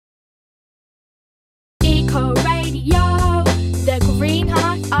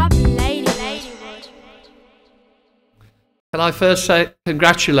Can I first say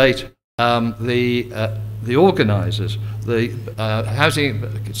congratulate the organisers,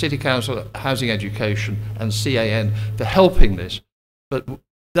 the City Council Housing Education and CAN for helping this. But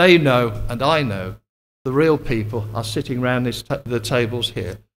they know, and I know, the real people are sitting around the tables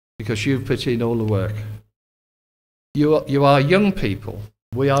here because you've put in all the work. You are young people.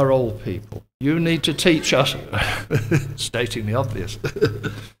 We are old people. You need to teach us, stating the obvious,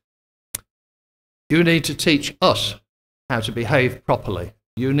 you need to teach us how to behave properly.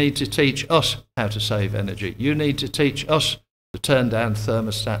 You need to teach us how to save energy. You need to teach us to turn down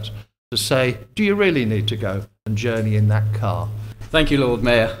thermostats, to say, do you really need to go and journey in that car? Thank you, Lord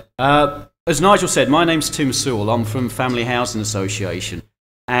Mayor. As Nigel said, my name's Tim Sewell. I'm from Family Housing Association.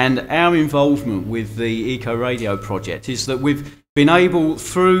 And our involvement with the Eco Radio project is that we've been able,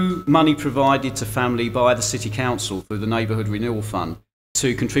 through money provided to family by the City Council through the Neighbourhood Renewal Fund,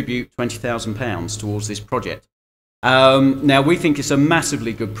 to contribute £20,000 towards this project. Now, we think it's a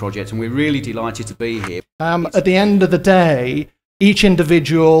massively good project and we're really delighted to be here. At the end of the day, each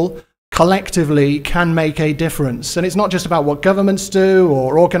individual collectively can make a difference. And it's not just about what governments do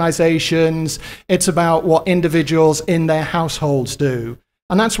or organisations, it's about what individuals in their households do.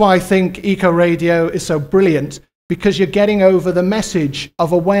 And that's why I think Eco Radio is so brilliant, because you're getting over the message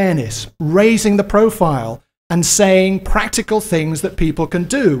of awareness, raising the profile and saying practical things that people can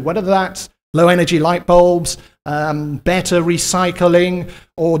do, whether that's low energy light bulbs, better recycling,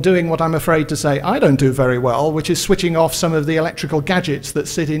 or doing what I'm afraid to say I don't do very well, which is switching off some of the electrical gadgets that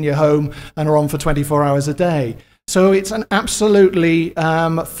sit in your home and are on for 24 hours a day. So it's an absolutely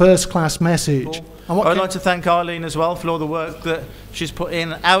first-class message. Cool. I'd like to thank Eileen as well for all the work that she's put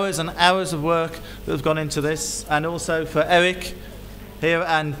in, hours and hours of work that have gone into this, and also for Eric here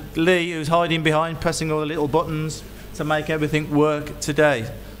and Lee, who's hiding behind, pressing all the little buttons to make everything work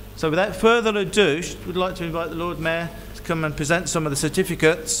today. So without further ado, we'd like to invite the Lord Mayor to come and present some of the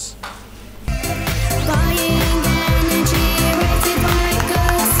certificates.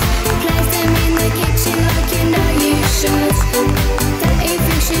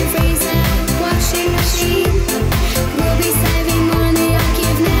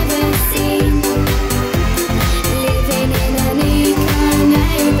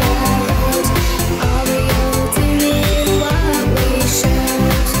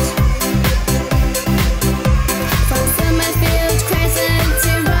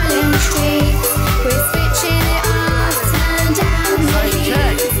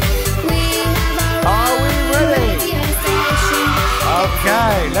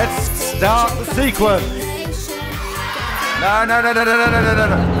 Let's start the sequence. No.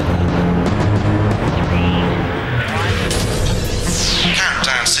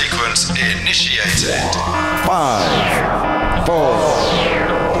 Countdown sequence initiated. 5, 4,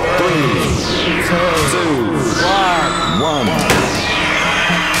 3, 2, 1.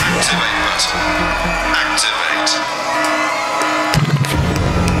 Activate button. Activate.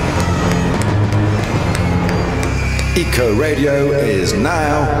 Eco Radio is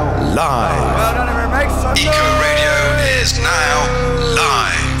now live. Eco Radio is now